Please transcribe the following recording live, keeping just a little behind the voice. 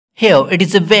Here it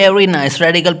is a very nice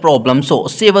radical problem. So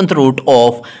 7th root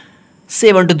of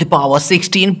 7 to the power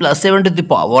 16 plus 7 to the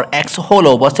power x whole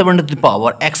over 7 to the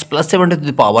power x plus 7 to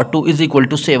the power 2 is equal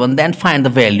to 7. Then find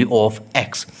the value of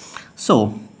x.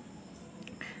 So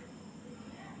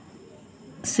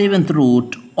 7th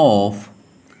root of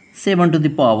 7 to the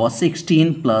power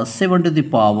 16 plus 7 to the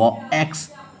power x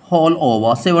whole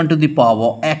over 7 to the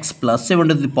power x plus 7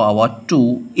 to the power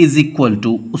 2 is equal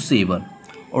to 7.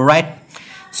 Alright.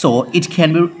 So it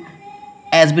can be,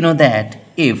 as we know that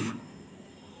if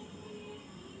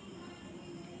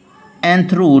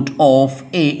nth root of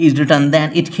a is written,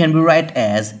 then it can be written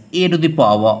as a to the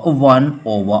power 1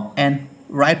 over n,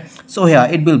 right? So here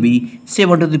it will be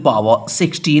 7 to the power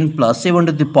 16 plus 7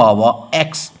 to the power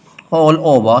x whole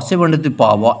over 7 to the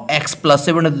power x plus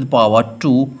 7 to the power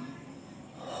 2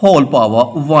 whole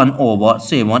power 1 over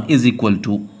 7 is equal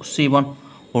to 7.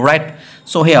 Alright,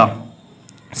 so here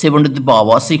 7 to the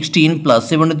power 16 plus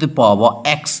 7 to the power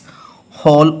x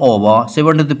whole over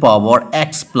 7 to the power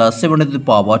x plus 7 to the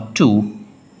power 2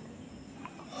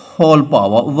 whole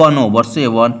power 1 over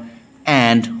 7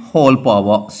 and whole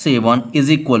power 7 is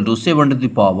equal to 7 to the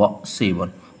power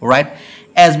 7. Right?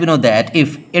 As we know that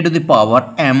if a to the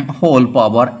power m whole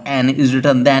power n is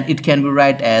written, then it can be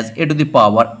written as a to the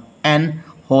power n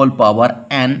whole power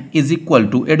n is equal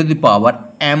to a to the power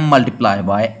m multiplied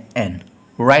by n.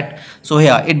 Right? So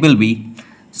here it will be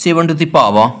 7 to the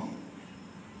power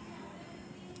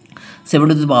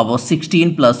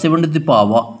 16 plus 7 to the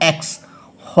power x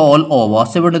whole over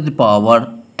 7 to the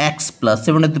power x plus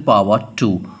 7 to the power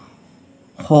 2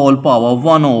 whole power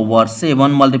 1 over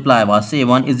 7 multiplied by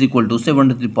 7 is equal to 7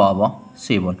 to the power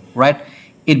 7. Right?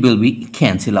 It will be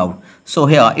cancel out. So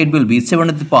here it will be 7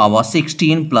 to the power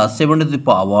 16 plus 7 to the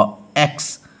power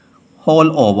x whole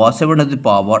over 7 to the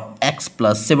power x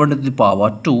plus 7 to the power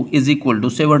 2 is equal to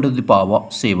 7 to the power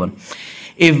 7.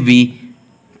 If we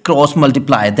cross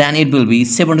multiply, then it will be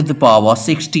 7 to the power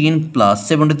 16 plus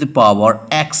 7 to the power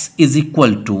x is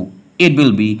equal to, it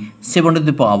will be 7 to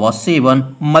the power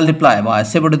 7 multiplied by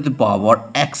 7 to the power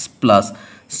x plus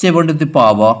 7 to the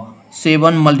power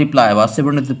 7 multiplied by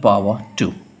 7 to the power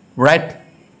 2. Right?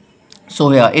 So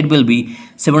here it will be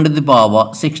 7 to the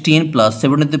power 16 plus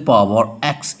 7 to the power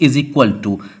x is equal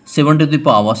to 7 to the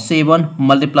power 7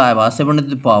 multiplied by 7 to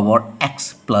the power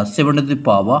x plus 7 to the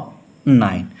power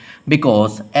 9.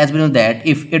 Because as we know that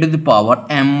if a to the power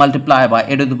m multiplied by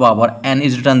a to the power n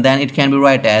is written, then it can be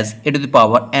written as a to the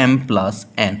power m plus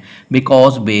n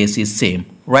because base is same.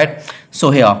 Right? So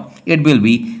here it will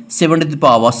be 7 to the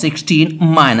power 16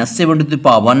 minus 7 to the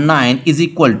power 9 is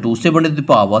equal to 7 to the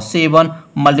power 7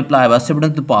 multiplied by 7 to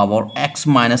the power x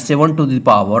minus 7 to the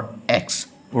power x.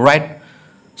 Right?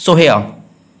 So here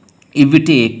if we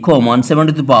take common 7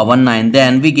 to the power 9,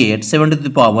 then we get 7 to the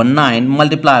power 9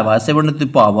 multiplied by 7 to the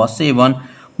power 7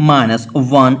 minus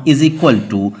 1 is equal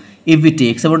to, if we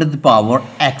take 7 to the power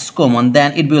x common,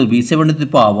 then it will be 7 to the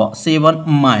power 7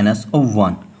 minus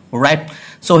 1. Right?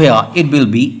 So here it will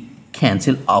be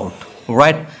cancel out.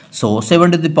 Right? So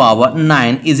 7 to the power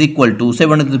 9 is equal to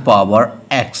 7 to the power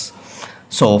x.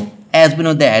 So as we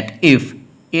know that if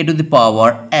a to the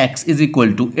power x is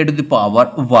equal to a to the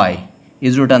power y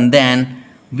is written, then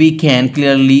we can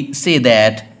clearly say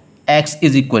that x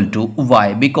is equal to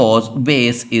y because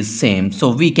base is same.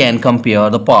 So we can compare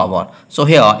the power. So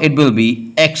here it will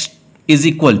be x is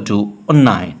equal to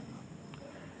 9.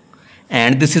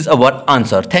 And this is our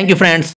answer. Thank you, friends.